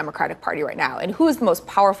within the Democratic Party right now. And who is the most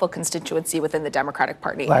powerful constituency within the Democratic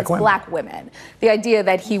Party? It's black women. The idea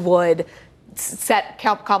that he would set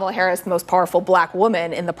Kamala Harris, the most powerful black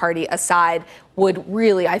woman in the party, aside would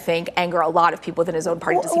really, I think, anger a lot of people within his own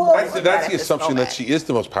party. That's the assumption that she is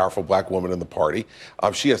the most powerful black woman in the party.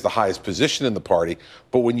 She has the highest position in the party.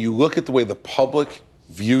 But when you look at the way the public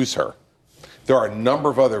views her, there are a number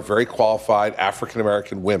of other very qualified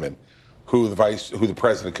African-American women who the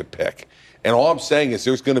president could pick. And all I'm saying is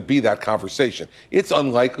there's going to be that conversation. It's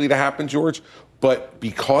unlikely to happen, George, but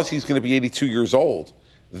because he's going to be 82 years old,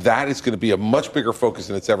 that is going to be a much bigger focus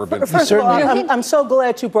than it's ever been. First of all, I'm so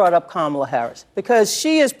glad you brought up Kamala Harris, because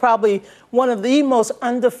she is probably one of the most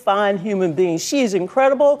undefined human beings. She is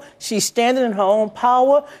incredible. She's standing in her own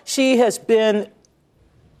power. She has been,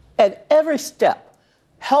 at every step,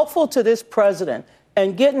 helpful to this president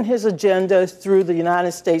and getting his agenda through the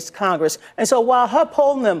United States Congress. And so while her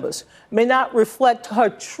poll numbers may not reflect her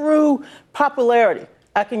true popularity,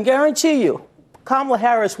 I can guarantee you Kamala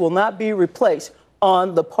Harris will not be replaced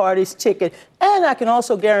on the party's ticket. And I can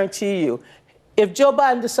also guarantee you, if Joe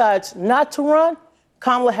Biden decides not to run,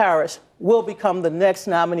 Kamala Harris will become the next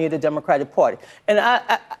nominee of the Democratic Party. And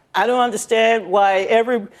I don't understand why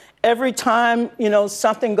every time,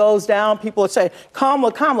 something goes down, people would say,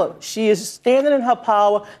 Kamala, she is standing in her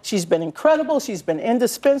power. She's been incredible. She's been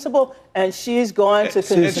indispensable. And she's going to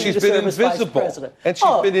continue to serve as vice president. And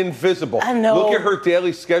she's been invisible. I know. Look at her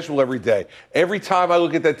daily schedule every day. Every time I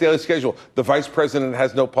look at that daily schedule, the vice president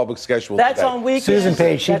has no public schedule. That's on weekends. Susan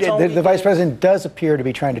Page, the vice president does appear to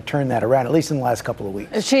be trying to turn that around, at least in the last couple of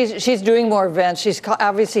weeks. She's doing more events. She's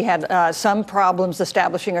obviously had some problems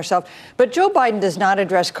establishing herself. But Joe Biden does not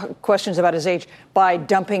address questions about his age by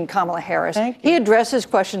dumping Kamala Harris. He addresses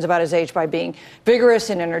questions about his age by being vigorous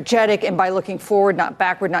and energetic and by looking forward, not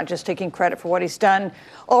backward, not just taking credit for what he's done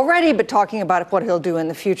already, but talking about what he'll do in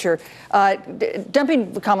the future.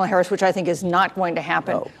 Dumping Kamala Harris, which I think is not going to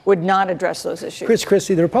happen, would not address those issues. Chris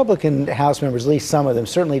Christie, the Republican House members, at least some of them,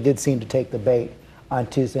 certainly did seem to take the bait on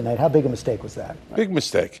Tuesday night. How big a mistake was that? Big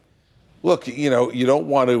mistake. Look, you don't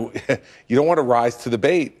want to rise to the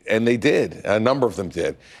bait, and they did. A number of them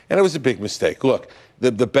did, and it was a big mistake. Look,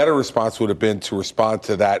 the better response would have been to respond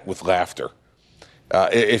to that with laughter.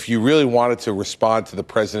 If you really wanted to respond to the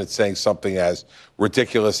president saying something as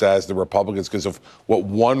ridiculous as the Republicans, because of what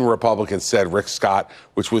one Republican said, Rick Scott,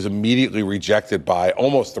 which was immediately rejected by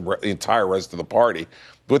almost the entire rest of the party,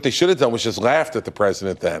 what they should have done was just laughed at the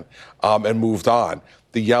president then and moved on.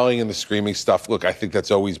 The yelling and the screaming stuff, look, I think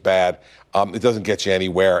that's always bad. It doesn't get you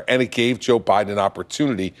anywhere. And it gave Joe Biden an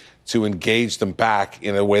opportunity to engage them back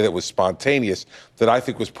in a way that was spontaneous, that I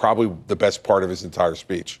think was probably the best part of his entire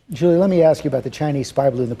speech. Julie, let me ask you about the Chinese spy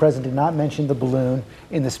balloon. The president did not mention the balloon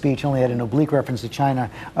in the speech, only had an oblique reference to China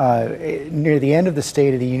near the end of the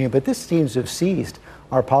State of the Union. But this seems to have seized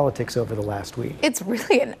our politics over the last week. It's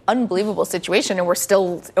really an unbelievable situation, and we're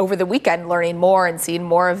still, over the weekend, learning more and seeing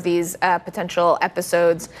more of these potential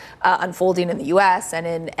episodes unfolding in the U.S.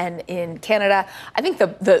 and in Canada. I think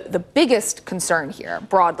the biggest concern here,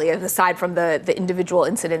 broadly, aside from the individual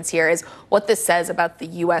incidents here, is what this says about the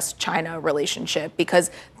U.S.-China relationship,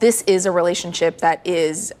 because this is a relationship that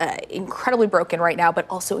is incredibly broken right now, but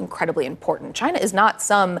also incredibly important. China is not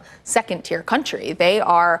some second-tier country. They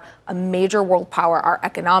are a major world power. Our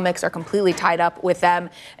economics are completely tied up with them.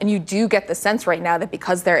 And you do get the sense right now that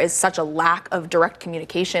because there is such a lack of direct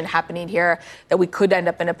communication happening here, that we could end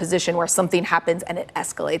up in a position where something happens and it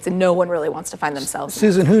escalates and no one really wants to find themselves.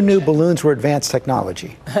 Susan, who knew balloons were advanced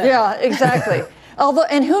technology? Yeah, exactly.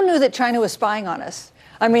 And who knew that China was spying on us?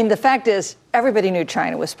 I mean, the fact is, everybody knew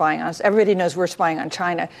China was spying on us. Everybody knows we're spying on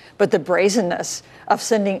China. But the brazenness of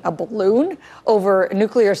sending a balloon over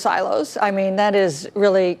nuclear silos, I mean, that is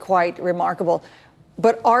really quite remarkable.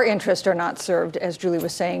 But our interests are not served, as Julie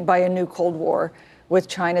was saying, by a new Cold War with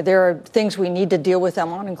China. There are things we need to deal with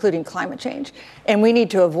them on, including climate change. And we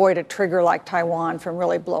need to avoid a trigger like Taiwan from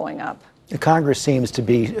really blowing up. The Congress seems to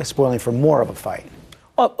be spoiling for more of a fight.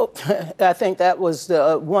 I think that was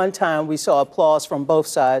the one time we saw applause from both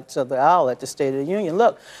sides of the aisle at the State of the Union.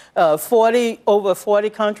 Look, over 40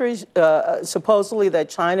 countries, supposedly that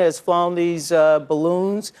China has flown these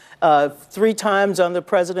balloons 3 times under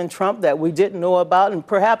President Trump that we didn't know about, and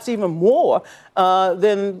perhaps even more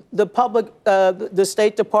than the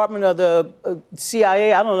State Department or the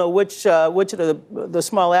CIA. I don't know which of the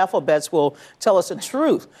small alphabets will tell us the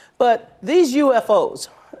truth. But these UFOs,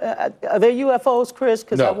 are they UFOs, Chris?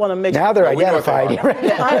 Because I want to make sure. Now they're identified.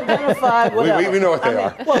 Unidentified, whatever. We know what they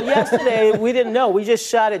are. Well, yesterday we didn't know. We just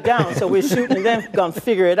shot it down. So we're shooting and then going to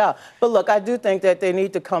figure it out. But look, I do think that they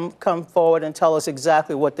need to come forward and tell us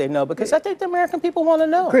exactly what they know, because I think the American people want to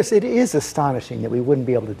know. Chris, it is astonishing that we wouldn't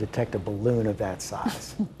be able to detect a balloon of that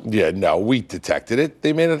size. Yeah, no, we detected it.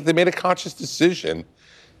 They made a conscious decision,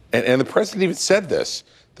 and the president even said this,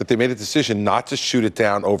 that they made a decision not to shoot it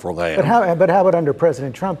down over land. But how about under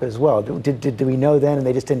President Trump as well? Did we know then and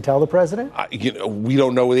they just didn't tell the president? We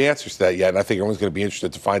don't know the answers to that yet, and I think everyone's going to be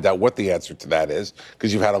interested to find out what the answer to that is,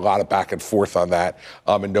 because you've had a lot of back and forth on that,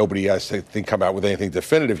 and nobody has, I think, come out with anything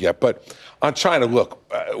definitive yet. But on China, look,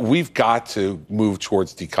 we've got to move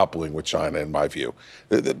towards decoupling with China, in my view.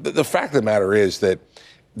 The fact of the matter is that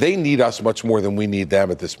they need us much more than we need them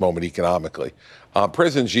at this moment economically.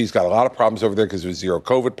 President Xi's got a lot of problems over there because of his zero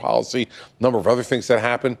COVID policy, a number of other things that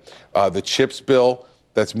happen. The CHIPS bill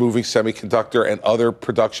that's moving semiconductor and other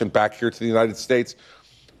production back here to the United States.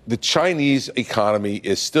 The Chinese economy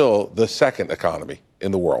is still the second economy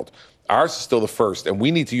in the world. Ours is still the first, and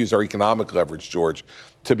we need to use our economic leverage, George,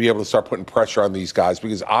 to be able to start putting pressure on these guys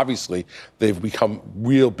because obviously they've become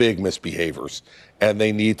real big misbehaviors and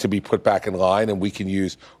they need to be put back in line, and we can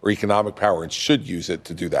use our economic power and should use it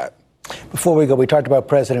to do that. Before we go, we talked about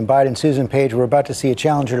President Biden. Susan Page, we're about to see a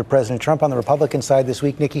challenger to President Trump on the Republican side this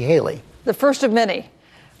week, Nikki Haley. The first of many,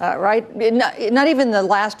 right? Not even the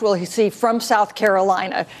last will he see from South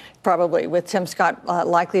Carolina, probably, with Tim Scott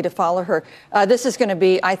likely to follow her. This is going to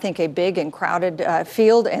be, I think, a big and crowded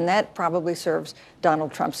field, and that probably serves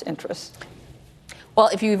Donald Trump's interests. Well,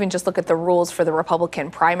 if you even just look at the rules for the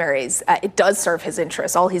Republican primaries, it does serve his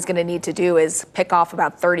interests. All he's going to need to do is pick off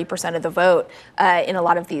about 30% of the vote in a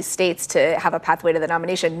lot of these states to have a pathway to the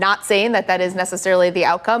nomination. Not saying that that is necessarily the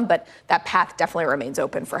outcome, but that path definitely remains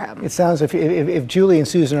open for him. It sounds, if Julie and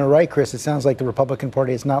Susan are right, Chris, it sounds like the Republican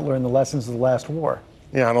Party has not learned the lessons of the last war.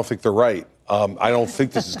 Yeah, I don't think they're right. I don't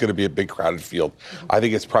think this is going to be a big crowded field. I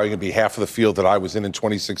think it's probably going to be half of the field that I was in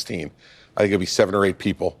 2016. I think it'll be 7 or 8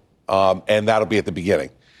 people. And that'll be at the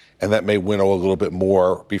beginning. And that may winnow a little bit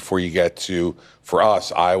more before you get to, for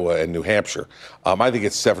us, Iowa and New Hampshire. I think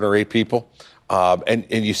it's 7 or 8 people. And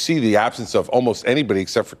you see the absence of almost anybody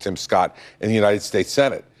except for Tim Scott in the United States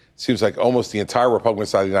Senate. It seems like almost the entire Republican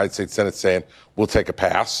side of the United States Senate saying, we'll take a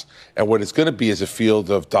pass. And what it's going to be is a field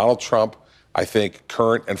of Donald Trump, I think,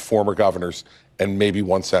 current and former governors, and maybe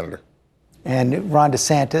 1 senator. And Ron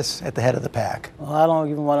DeSantis at the head of the pack. Well, I don't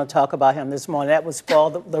even want to talk about him this morning. That would spoil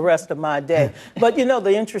the rest of my day. But, you know,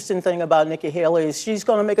 the interesting thing about Nikki Haley is she's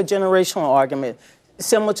going to make a generational argument,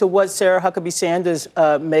 similar to what Sarah Huckabee Sanders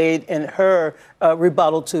made in her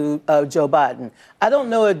rebuttal to Joe Biden. I don't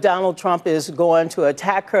know if Donald Trump is going to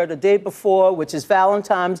attack her the day before, which is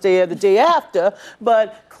Valentine's Day, or the day after,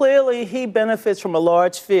 but clearly he benefits from a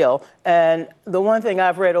large field. And the one thing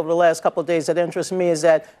I've read over the last couple of days that interests me is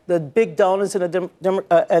that the big donors in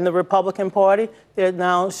the Republican Party, they're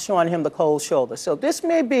now showing him the cold shoulder. So this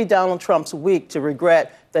may be Donald Trump's week to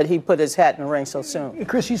regret that he put his hat in the ring so soon.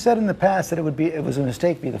 Chris, you said in the past that it was a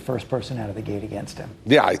mistake to be the first person out of the gate against him.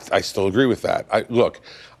 Yeah, I still agree with that. I don't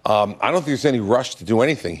think there's any rush to do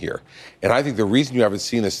anything here. And I think the reason you haven't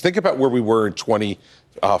seen this, think about where we were in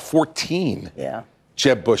 2014. Yeah.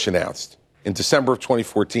 Jeb Bush announced in December of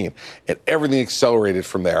 2014, and everything accelerated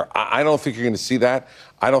from there. I don't think you're going to see that.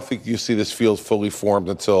 I don't think you'll see this field fully formed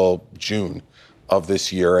until June of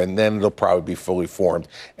this year, and then it'll probably be fully formed.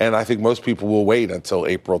 And I think most people will wait until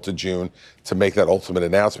April to June to make that ultimate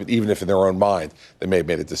announcement, even if in their own mind they may have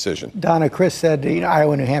made a decision. Donna, Chris said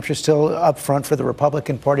Iowa and New Hampshire still up front for the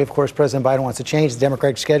Republican Party. Of course, President Biden wants to change the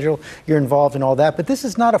Democratic schedule. You're involved in all that. But this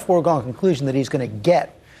is not a foregone conclusion that he's going to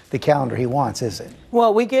get the calendar he wants, is it?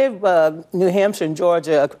 Well, we gave New Hampshire and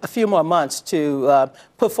Georgia a few more months to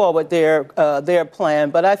put forward their plan.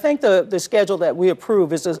 But I think the schedule that we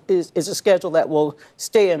approve is a schedule that will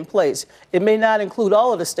stay in place. It may not include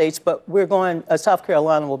all of the states, but we're going, South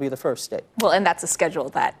Carolina will be the first state. Well, and that's a schedule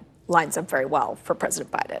that lines up very well for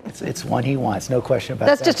President Biden. It's one he wants, no question about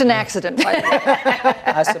that. That's just an accident, by the way.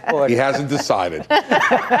 I support it. He hasn't decided.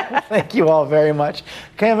 Thank you all very much.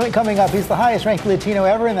 Coming up, he's the highest-ranked Latino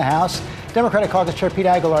ever in the House. Democratic Caucus Chair Pete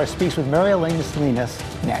Aguilar speaks with Maria-Elena Salinas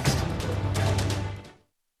next.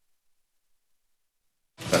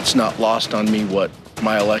 It's not lost on me what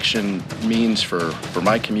my election means for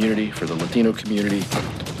my community, for the Latino community.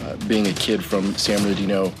 Being a kid from San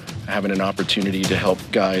Bernardino, having an opportunity to help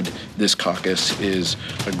guide this caucus is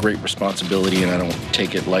a great responsibility, and I don't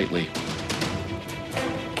take it lightly.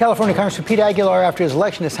 California Congressman Pete Aguilar, after his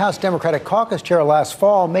election as House Democratic Caucus Chair last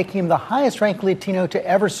fall, making him the highest-ranked Latino to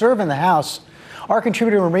ever serve in the House. Our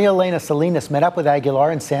contributor Maria-Elena Salinas met up with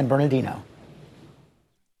Aguilar in San Bernardino.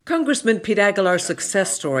 Congressman Pete Aguilar's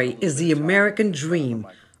success story is the American dream,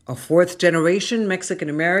 a fourth-generation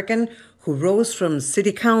Mexican-American who rose from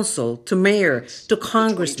city council to mayor to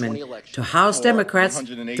congressman to House Democrats'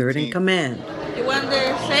 third in command. You want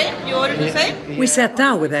the same? You ordered the same? We sat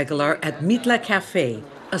down with Aguilar at Mitla Cafe,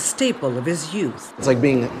 a staple of his youth. It's like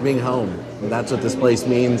being home. And that's what this place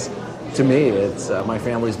means to me. It's my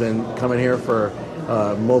family's been coming here for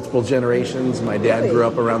multiple generations. My dad grew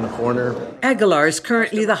up around the corner. Aguilar is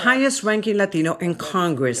currently the highest-ranking Latino in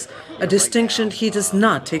Congress, a distinction he does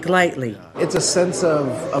not take lightly. It's a sense of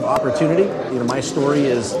opportunity. You know, my story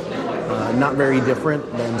is not very different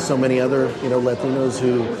than so many other Latinos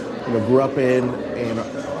who grew up in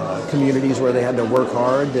communities where they had to work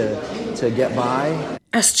hard to get by.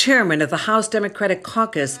 As chairman of the House Democratic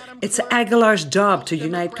Caucus, it's Aguilar's job to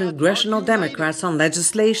unite congressional Democrats on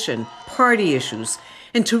legislation, party issues,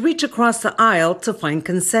 and to reach across the aisle to find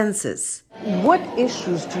consensus. What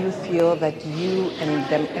issues do you feel that you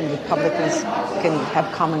and Republicans can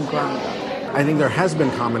have common ground on? I think there has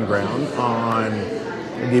been common ground on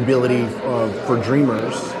the ability for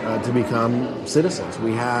Dreamers to become citizens.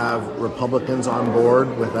 We have Republicans on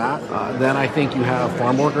board with that. Then I think you have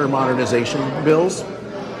farm worker modernization bills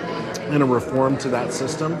and a reform to that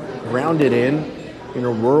system grounded in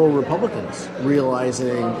rural Republicans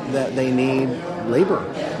realizing that they need labor.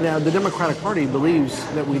 Now, the Democratic Party believes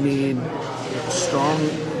that we need strong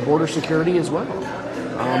border security as well.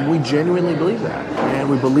 We genuinely believe that, and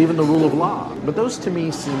we believe in the rule of law. But those, to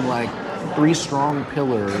me, seem like three strong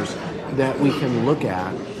pillars that we can look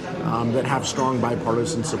at that have strong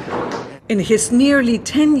bipartisan support. In his nearly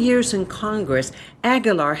 10 years in Congress,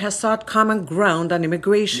 Aguilar has sought common ground on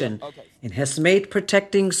immigration and has made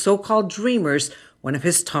protecting so-called Dreamers one of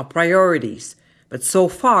his top priorities. But so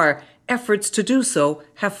far, efforts to do so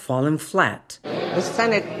have fallen flat. The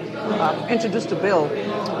Senate introduced a bill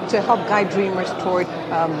to help guide Dreamers toward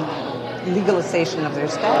legalization of their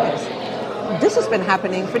status. This has been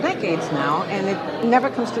happening for decades now, and it never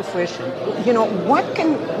comes to fruition. What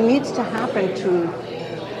needs to happen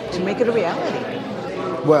to make it a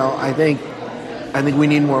reality? Well, I think we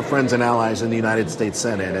need more friends and allies in the United States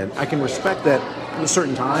Senate, and I can respect that at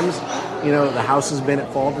certain times, the House has been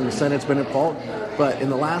at fault and the Senate's been at fault, but in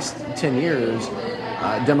the last 10 years,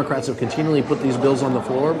 Democrats have continually put these bills on the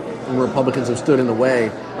floor, and Republicans have stood in the way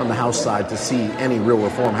on the House side to see any real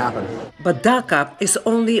reform happen. But DACA is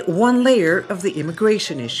only one layer of the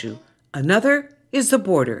immigration issue. Another is the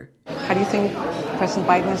border. How do you think President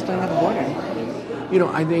Biden is doing at the border?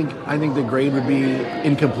 I think the grade would be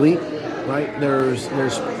incomplete. Right? There's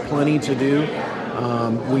plenty to do.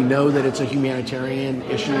 We know that it's a humanitarian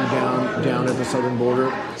issue down at the southern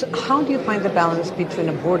border. So how do you find the balance between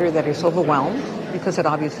a border that is overwhelmed, because it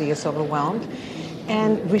obviously is overwhelmed,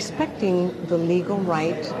 and respecting the legal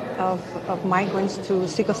right of migrants to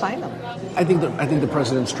seek asylum? I think the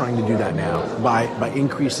president's trying to do that now by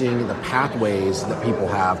increasing the pathways that people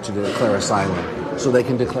have to declare asylum, so they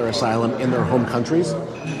can declare asylum in their home countries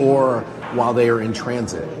or while they are in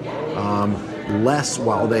transit. Less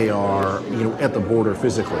while they are, at the border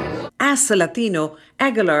physically. As a Latino,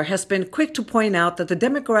 Aguilar has been quick to point out that the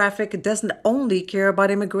demographic doesn't only care about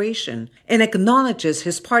immigration and acknowledges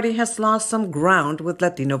his party has lost some ground with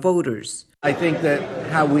Latino voters. I think that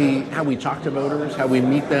how we talk to voters, how we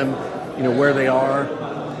meet them, where they are,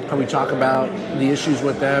 how we talk about the issues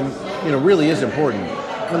with them, really is important.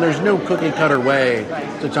 And there's no cookie-cutter way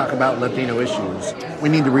to talk about Latino issues. We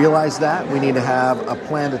need to realize that. We need to have a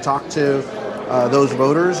plan to talk to those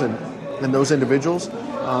voters and those individuals.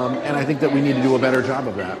 And I think that we need to do a better job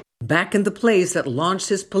of that. Back in the place that launched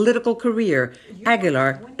his political career,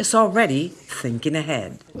 Aguilar is already thinking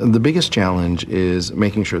ahead. The biggest challenge is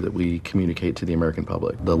making sure that we communicate to the American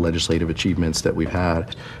public the legislative achievements that we've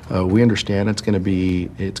had. We understand it's going to be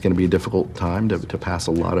a difficult time to pass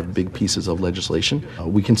a lot of big pieces of legislation.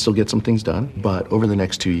 We can still get some things done, but over the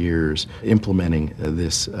next 2 years, implementing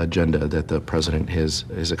this agenda that the president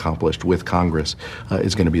has accomplished with Congress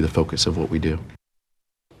is going to be the focus of what we do.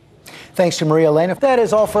 Thanks to Maria Elena. That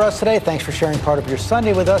is all for us today. Thanks for sharing part of your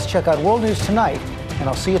Sunday with us. Check out World News Tonight, and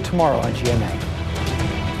I'll see you tomorrow on GMA.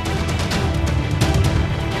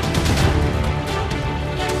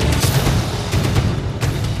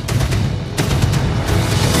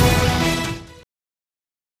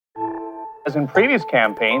 As in previous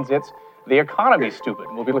campaigns, it's the economy, stupid.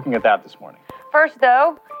 We'll be looking at that this morning. First,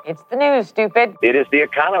 though, it's the news, stupid. It is the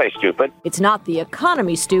economy, stupid. It's not the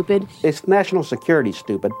economy, stupid. It's national security,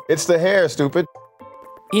 stupid. It's the hair, stupid.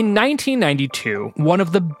 In 1992, one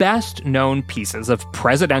of the best-known pieces of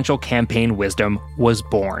presidential campaign wisdom was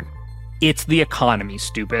born. It's the economy,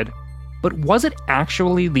 stupid. But was it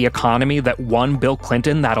actually the economy that won Bill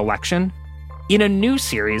Clinton that election? In a new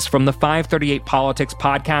series from the 538 Politics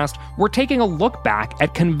podcast, we're taking a look back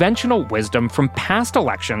at conventional wisdom from past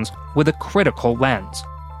elections with a critical lens.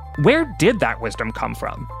 Where did that wisdom come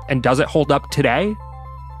from? And does it hold up today?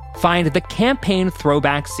 Find the Campaign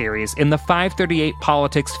Throwback series in the 538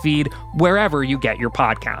 Politics feed wherever you get your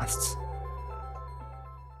podcasts.